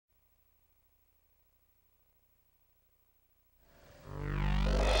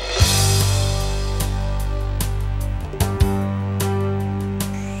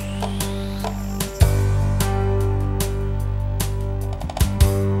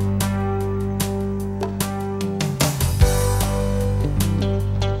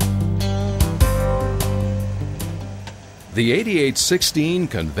The 8816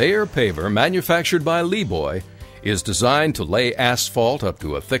 Conveyor Paver, manufactured by LeeBoy, is designed to lay asphalt up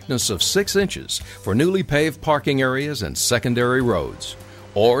to a thickness of 6 inches for newly paved parking areas and secondary roads,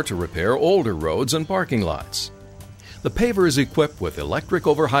 or to repair older roads and parking lots. The paver is equipped with electric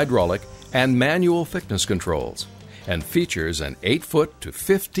over hydraulic and manual thickness controls, and features an 8-foot to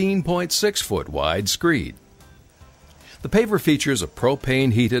 15.6-foot wide screed. The paver features a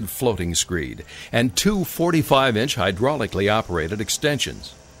propane-heated floating screed and 2 45-inch hydraulically operated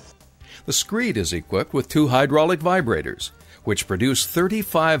extensions. The screed is equipped with 2 hydraulic vibrators, which produce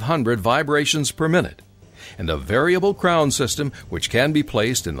 3,500 vibrations per minute, and a variable crown system which can be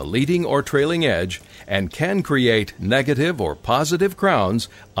placed in the leading or trailing edge and can create negative or positive crowns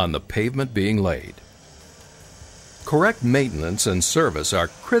on the pavement being laid. Correct maintenance and service are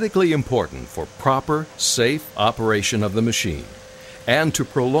critically important for proper, safe operation of the machine and to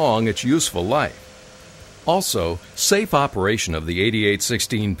prolong its useful life. Also, safe operation of the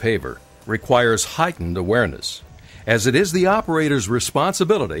 8816 paver requires heightened awareness, as it is the operator's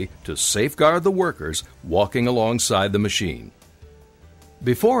responsibility to safeguard the workers walking alongside the machine.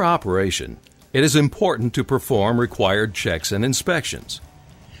 Before operation, it is important to perform required checks and inspections.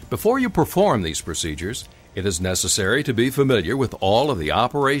 Before you perform these procedures, it is necessary to be familiar with all of the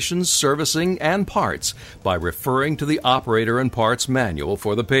operations, servicing, and parts by referring to the Operator and Parts Manual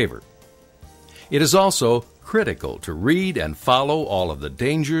for the paver. It is also critical to read and follow all of the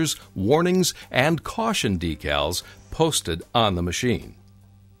dangers, warnings, and caution decals posted on the machine.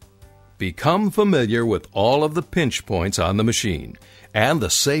 Become familiar with all of the pinch points on the machine and the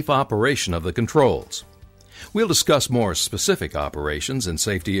safe operation of the controls. We'll discuss more specific operations and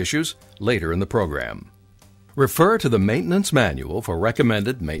safety issues later in the program. Refer to the Maintenance Manual for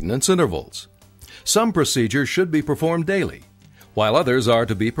recommended maintenance intervals. Some procedures should be performed daily, while others are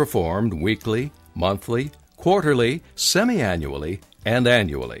to be performed weekly, monthly, quarterly, semi-annually, and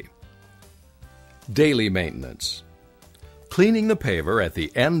annually. Daily maintenance. Cleaning the paver at the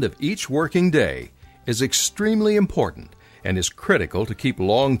end of each working day is extremely important and is critical to keep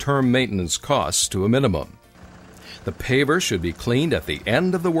long-term maintenance costs to a minimum. The paver should be cleaned at the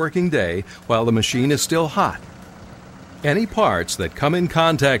end of the working day while the machine is still hot. Any parts that come in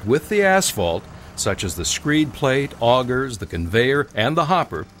contact with the asphalt, such as the screed plate, augers, the conveyor, and the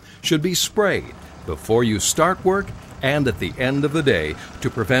hopper, should be sprayed before you start work and at the end of the day to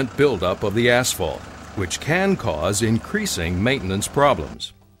prevent buildup of the asphalt, which can cause increasing maintenance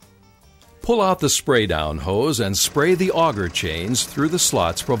problems. Pull out the spray down hose and spray the auger chains through the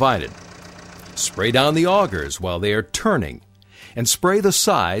slots provided. Spray down the augers while they are turning, and spray the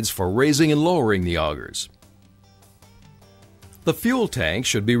sides for raising and lowering the augers. The fuel tank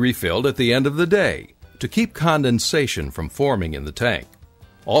should be refilled at the end of the day to keep condensation from forming in the tank.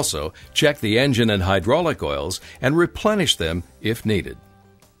 Also, check the engine and hydraulic oils and replenish them if needed.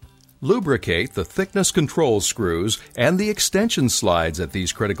 Lubricate the thickness control screws and the extension slides at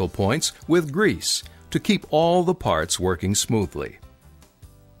these critical points with grease to keep all the parts working smoothly.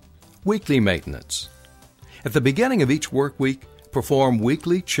 Weekly maintenance. At the beginning of each work week, perform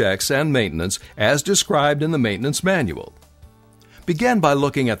weekly checks and maintenance as described in the Maintenance Manual. Begin by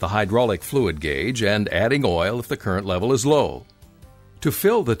looking at the hydraulic fluid gauge and adding oil if the current level is low. To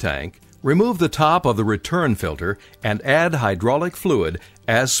fill the tank, remove the top of the return filter and add hydraulic fluid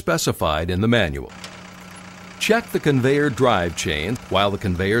as specified in the manual. Check the conveyor drive chain while the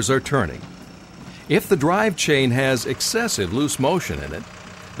conveyors are turning. If the drive chain has excessive loose motion in it,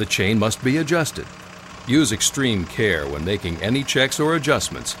 the chain must be adjusted. Use extreme care when making any checks or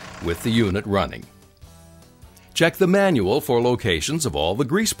adjustments with the unit running. Check the manual for locations of all the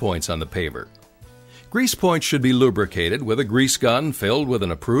grease points on the paver. Grease points should be lubricated with a grease gun filled with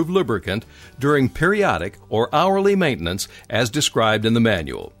an approved lubricant during periodic or hourly maintenance as described in the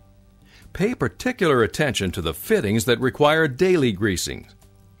manual. Pay particular attention to the fittings that require daily greasing.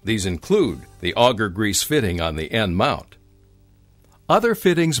 These include the auger grease fitting on the end mount. Other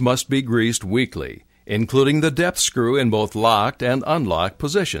fittings must be greased weekly, including the depth screw in both locked and unlocked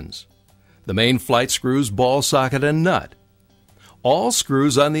positions, the main flight screw's ball socket and nut, all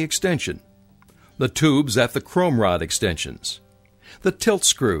screws on the extension, the tubes at the chrome rod extensions, the tilt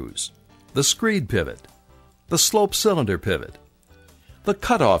screws, the screed pivot, the slope cylinder pivot, the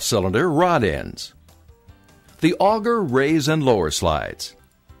cutoff cylinder rod ends, the auger raise and lower slides,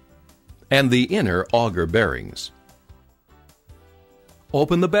 and the inner auger bearings.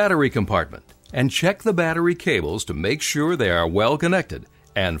 Open the battery compartment and check the battery cables to make sure they are well connected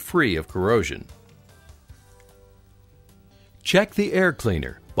and free of corrosion. Check the air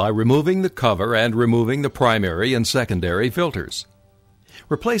cleaner by removing the cover and removing the primary and secondary filters.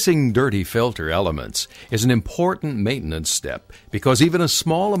 Replacing dirty filter elements is an important maintenance step because even a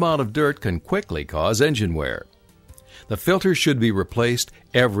small amount of dirt can quickly cause engine wear. The filter should be replaced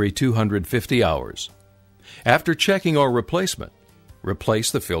every 250 hours. After checking or replacement,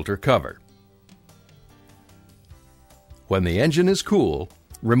 replace the filter cover. When the engine is cool,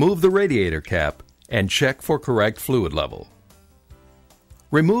 remove the radiator cap and check for correct fluid level.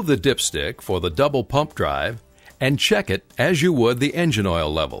 Remove the dipstick for the double pump drive and check it as you would the engine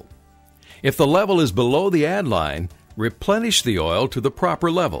oil level. If the level is below the add line, replenish the oil to the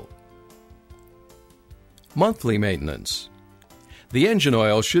proper level. Monthly maintenance. The engine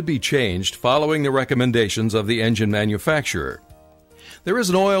oil should be changed following the recommendations of the engine manufacturer. There is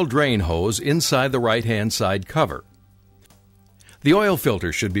an oil drain hose inside the right-hand side cover. The oil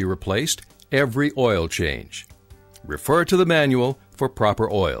filter should be replaced every oil change. Refer to the manual for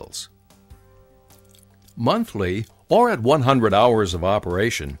proper oils. Monthly or at 100 hours of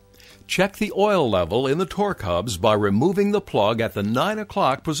operation, check the oil level in the torque hubs by removing the plug at the 9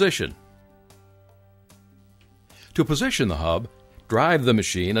 o'clock position. To position the hub, drive the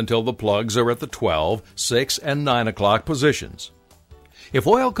machine until the plugs are at the 12, 6, and 9 o'clock positions. If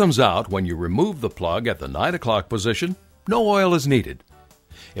oil comes out when you remove the plug at the 9 o'clock position, no oil is needed.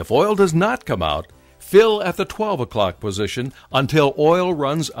 If oil does not come out, fill at the 12 o'clock position until oil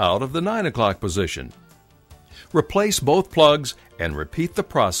runs out of the 9 o'clock position. Replace both plugs and repeat the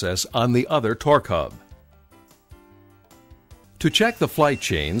process on the other torque hub. To check the flight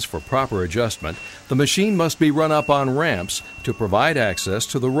chains for proper adjustment, the machine must be run up on ramps to provide access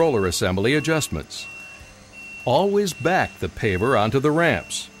to the roller assembly adjustments. Always back the paver onto the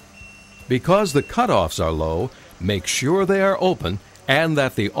ramps. Because the cutoffs are low, make sure they are open and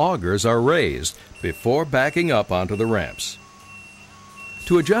that the augers are raised before backing up onto the ramps.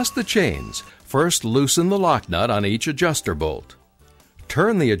 To adjust the chains, first loosen the lock nut on each adjuster bolt.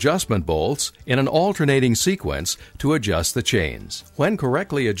 Turn the adjustment bolts in an alternating sequence to adjust the chains. When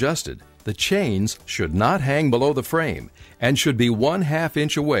correctly adjusted, the chains should not hang below the frame and should be 1/2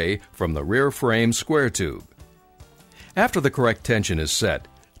 inch away from the rear frame square tube. After the correct tension is set,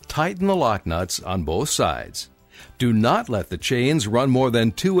 tighten the lock nuts on both sides. Do not let the chains run more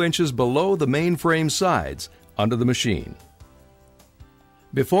than 2 inches below the main frame sides under the machine.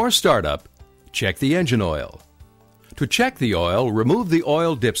 Before startup, check the engine oil. To check the oil, remove the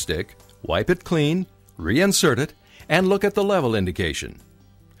oil dipstick, wipe it clean, reinsert it, and look at the level indication.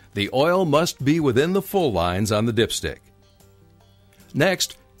 The oil must be within the full lines on the dipstick.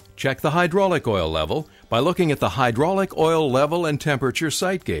 Next, check the hydraulic oil level by looking at the hydraulic oil level and temperature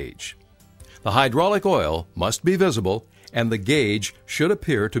sight gauge. The hydraulic oil must be visible and the gauge should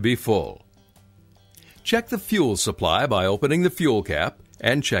appear to be full. Check the fuel supply by opening the fuel cap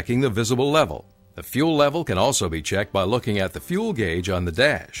and checking the visible level. The fuel level can also be checked by looking at the fuel gauge on the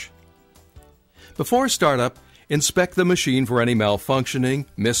dash. Before startup, inspect the machine for any malfunctioning,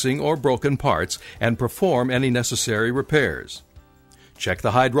 missing, or broken parts and perform any necessary repairs. Check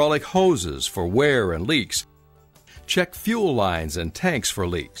the hydraulic hoses for wear and leaks. Check fuel lines and tanks for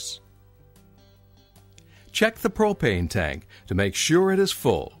leaks. Check the propane tank to make sure it is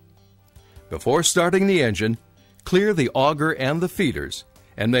full. Before starting the engine, clear the auger and the feeders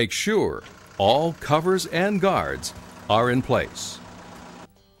and make sure all covers and guards are in place.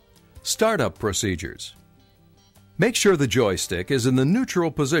 Startup procedures. Make sure the joystick is in the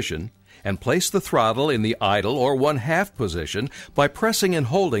neutral position and place the throttle in the idle or 1/2 position by pressing and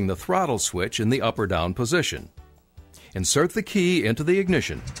holding the throttle switch in the up or down position. Insert the key into the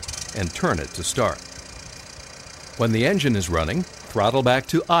ignition and turn it to start. When the engine is running, throttle back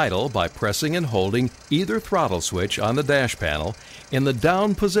to idle by pressing and holding either throttle switch on the dash panel in the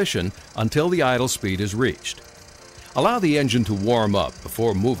down position until the idle speed is reached. Allow the engine to warm up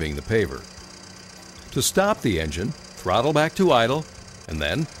before moving the paver. To stop the engine, throttle back to idle and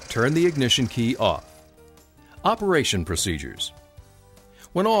then turn the ignition key off. Operation procedures.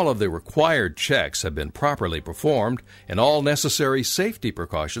 When all of the required checks have been properly performed and all necessary safety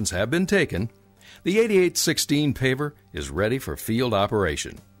precautions have been taken, the 8816 paver is ready for field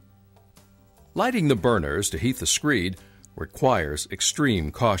operation. Lighting the burners to heat the screed requires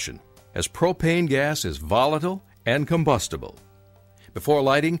extreme caution, as propane gas is volatile and combustible. Before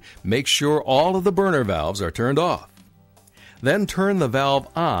lighting, make sure all of the burner valves are turned off. Then turn the valve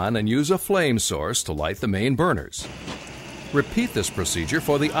on and use a flame source to light the main burners. Repeat this procedure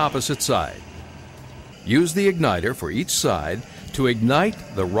for the opposite side. Use the igniter for each side to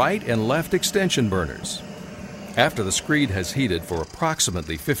ignite the right and left extension burners. After the screed has heated for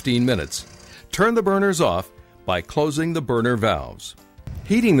approximately 15 minutes, turn the burners off by closing the burner valves.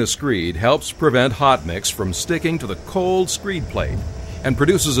 Heating the screed helps prevent hot mix from sticking to the cold screed plate and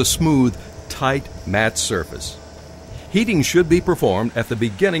produces a smooth, tight, matte surface. Heating should be performed at the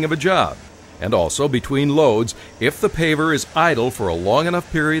beginning of a job and also between loads if the paver is idle for a long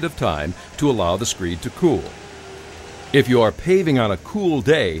enough period of time to allow the screed to cool. If you are paving on a cool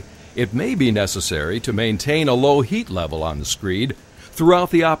day, it may be necessary to maintain a low heat level on the screed throughout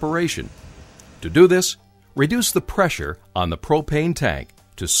the operation. To do this, reduce the pressure on the propane tank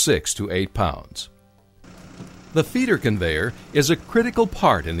to 6 to 8 pounds. The feeder conveyor is a critical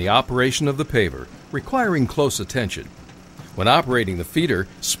part in the operation of the paver, requiring close attention. When operating the feeder,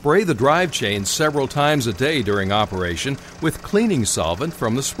 spray the drive chain several times a day during operation with cleaning solvent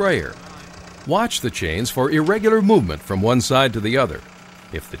from the sprayer. Watch the chains for irregular movement from one side to the other.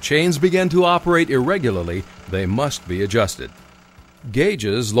 If the chains begin to operate irregularly, they must be adjusted.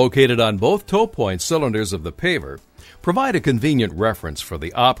 Gauges located on both toe point cylinders of the paver provide a convenient reference for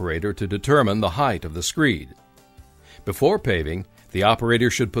the operator to determine the height of the screed. Before paving, the operator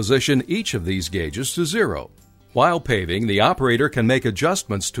should position each of these gauges to 0. While paving, the operator can make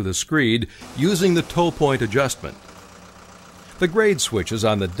adjustments to the screed using the toe point adjustment. The grade switches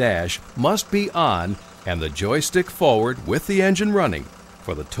on the dash must be on and the joystick forward with the engine running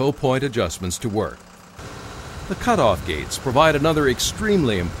for the toe point adjustments to work. The cutoff gates provide another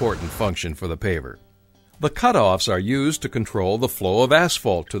extremely important function for the paver. The cutoffs are used to control the flow of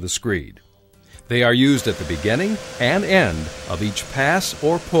asphalt to the screed. They are used at the beginning and end of each pass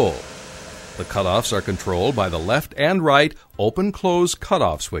or pull. The cutoffs are controlled by the left and right open-close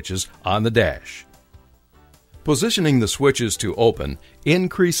cutoff switches on the dash. Positioning the switches to open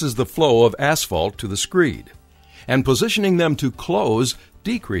increases the flow of asphalt to the screed, and positioning them to close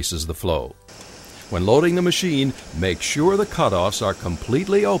decreases the flow. When loading the machine, make sure the cutoffs are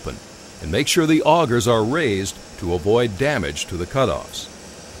completely open and make sure the augers are raised to avoid damage to the cutoffs.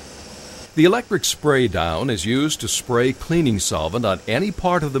 The electric spray down is used to spray cleaning solvent on any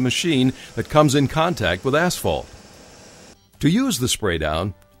part of the machine that comes in contact with asphalt. To use the spray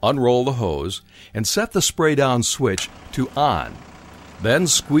down, unroll the hose and set the spray down switch to on. Then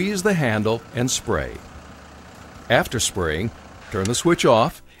squeeze the handle and spray. After spraying, turn the switch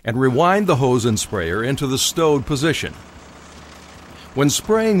off and rewind the hose and sprayer into the stowed position. When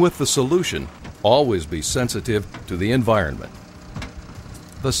spraying with the solution, always be sensitive to the environment.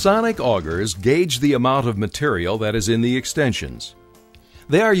 The sonic augers gauge the amount of material that is in the extensions.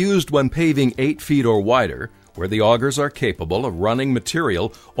 They are used when paving 8 feet or wider, where the augers are capable of running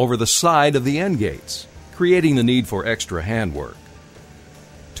material over the side of the end gates, creating the need for extra handwork.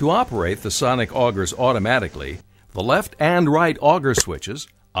 To operate the sonic augers automatically, the left and right auger switches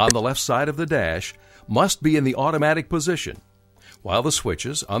on the left side of the dash must be in the automatic position, while the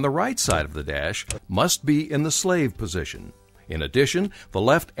switches on the right side of the dash must be in the slave position. In addition, the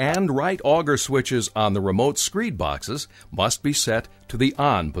left and right auger switches on the remote screed boxes must be set to the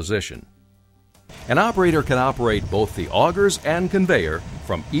on position. An operator can operate both the augers and conveyor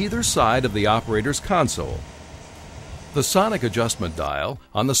from either side of the operator's console. The sonic adjustment dial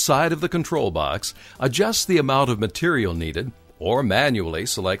on the side of the control box adjusts the amount of material needed or manually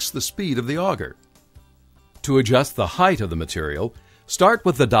selects the speed of the auger. To adjust the height of the material, start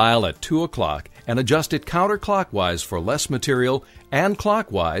with the dial at 2 o'clock and adjust it counterclockwise for less material and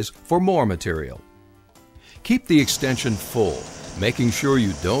clockwise for more material. Keep the extension full, making sure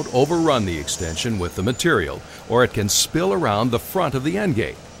you don't overrun the extension with the material or it can spill around the front of the end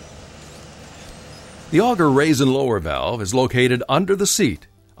gate. The auger raise and lower valve is located under the seat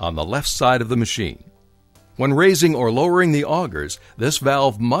on the left side of the machine. When raising or lowering the augers, this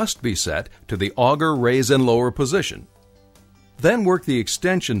valve must be set to the auger raise and lower position. Then work the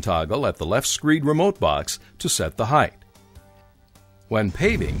extension toggle at the left screed remote box to set the height. When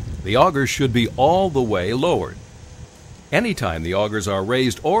paving, the augers should be all the way lowered. Anytime the augers are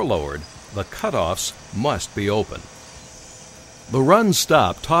raised or lowered, the cutoffs must be open. The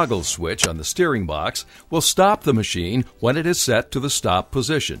run-stop toggle switch on the steering box will stop the machine when it is set to the stop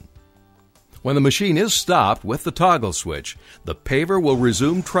position. When the machine is stopped with the toggle switch, the paver will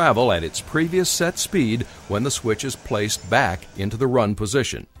resume travel at its previous set speed when the switch is placed back into the run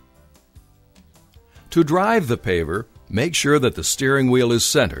position. To drive the paver, make sure that the steering wheel is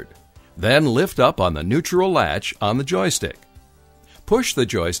centered. Then lift up on the neutral latch on the joystick. Push the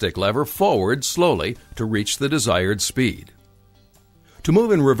joystick lever forward slowly to reach the desired speed. To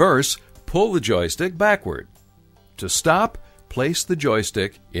move in reverse, pull the joystick backward. To stop, place the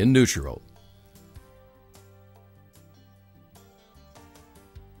joystick in neutral.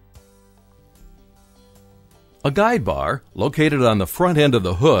 A guide bar, located on the front end of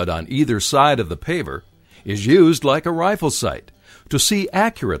the hood on either side of the paver, is used like a rifle sight to see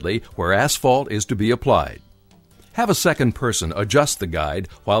accurately where asphalt is to be applied. Have a second person adjust the guide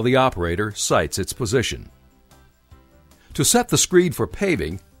while the operator sights its position. To set the screed for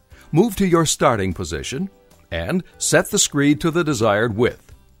paving, move to your starting position and set the screed to the desired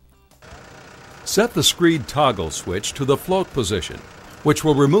width. Set the screed toggle switch to the float position, which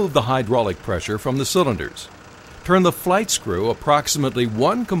will remove the hydraulic pressure from the cylinders. Turn the flight screw approximately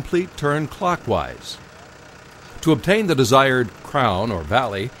 1 complete turn clockwise. To obtain the desired crown or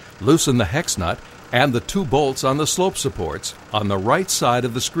valley, loosen the hex nut and the 2 bolts on the slope supports on the right side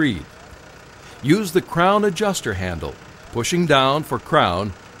of the screed. Use the crown adjuster handle, pushing down for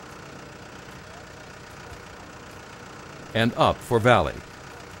crown and up for valley.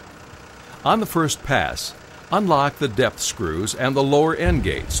 On the first pass, unlock the depth screws and the lower end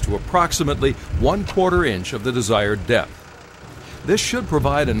gates to approximately 1/4 inch of the desired depth. This should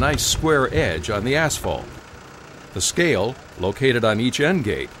provide a nice square edge on the asphalt. The scale, located on each end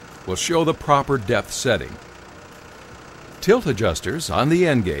gate, will show the proper depth setting. Tilt adjusters on the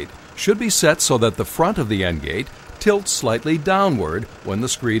end gate should be set so that the front of the end gate tilts slightly downward when the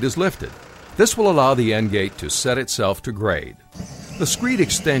screed is lifted. This will allow the end gate to set itself to grade. The screed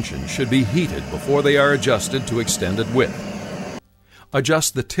extensions should be heated before they are adjusted to extended width.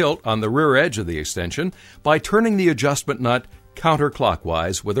 Adjust the tilt on the rear edge of the extension by turning the adjustment nut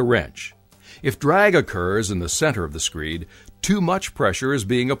counterclockwise with a wrench. If drag occurs in the center of the screed, too much pressure is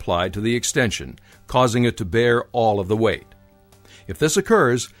being applied to the extension, causing it to bear all of the weight. If this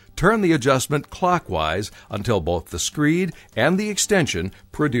occurs, turn the adjustment clockwise until both the screed and the extension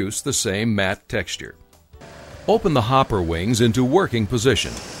produce the same matte texture. Open the hopper wings into working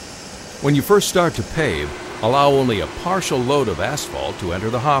position. When you first start to pave, allow only a partial load of asphalt to enter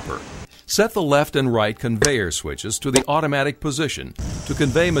the hopper. Set the left and right conveyor switches to the automatic position to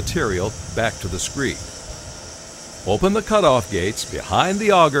convey material back to the screed. Open the cutoff gates behind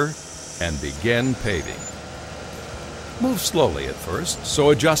the auger and begin paving. Move slowly at first so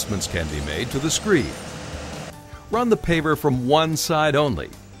adjustments can be made to the screed. Run the paver from one side only,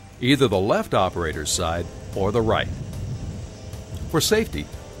 either the left operator's side or the right. For safety,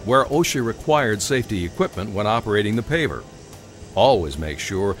 wear OSHA-required safety equipment when operating the paver. Always make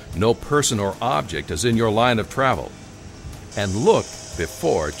sure no person or object is in your line of travel. And look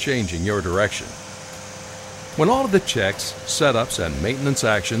before changing your direction. When all of the checks, setups, and maintenance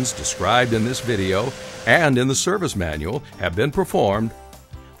actions described in this video and in the service manual have been performed,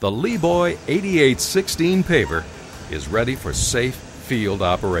 the LeeBoy 8816 paver is ready for safe field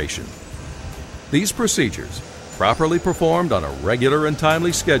operation. These procedures, properly performed on a regular and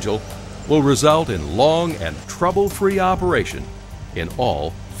timely schedule, will result in long and trouble-free operation in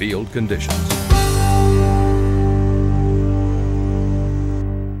all field conditions.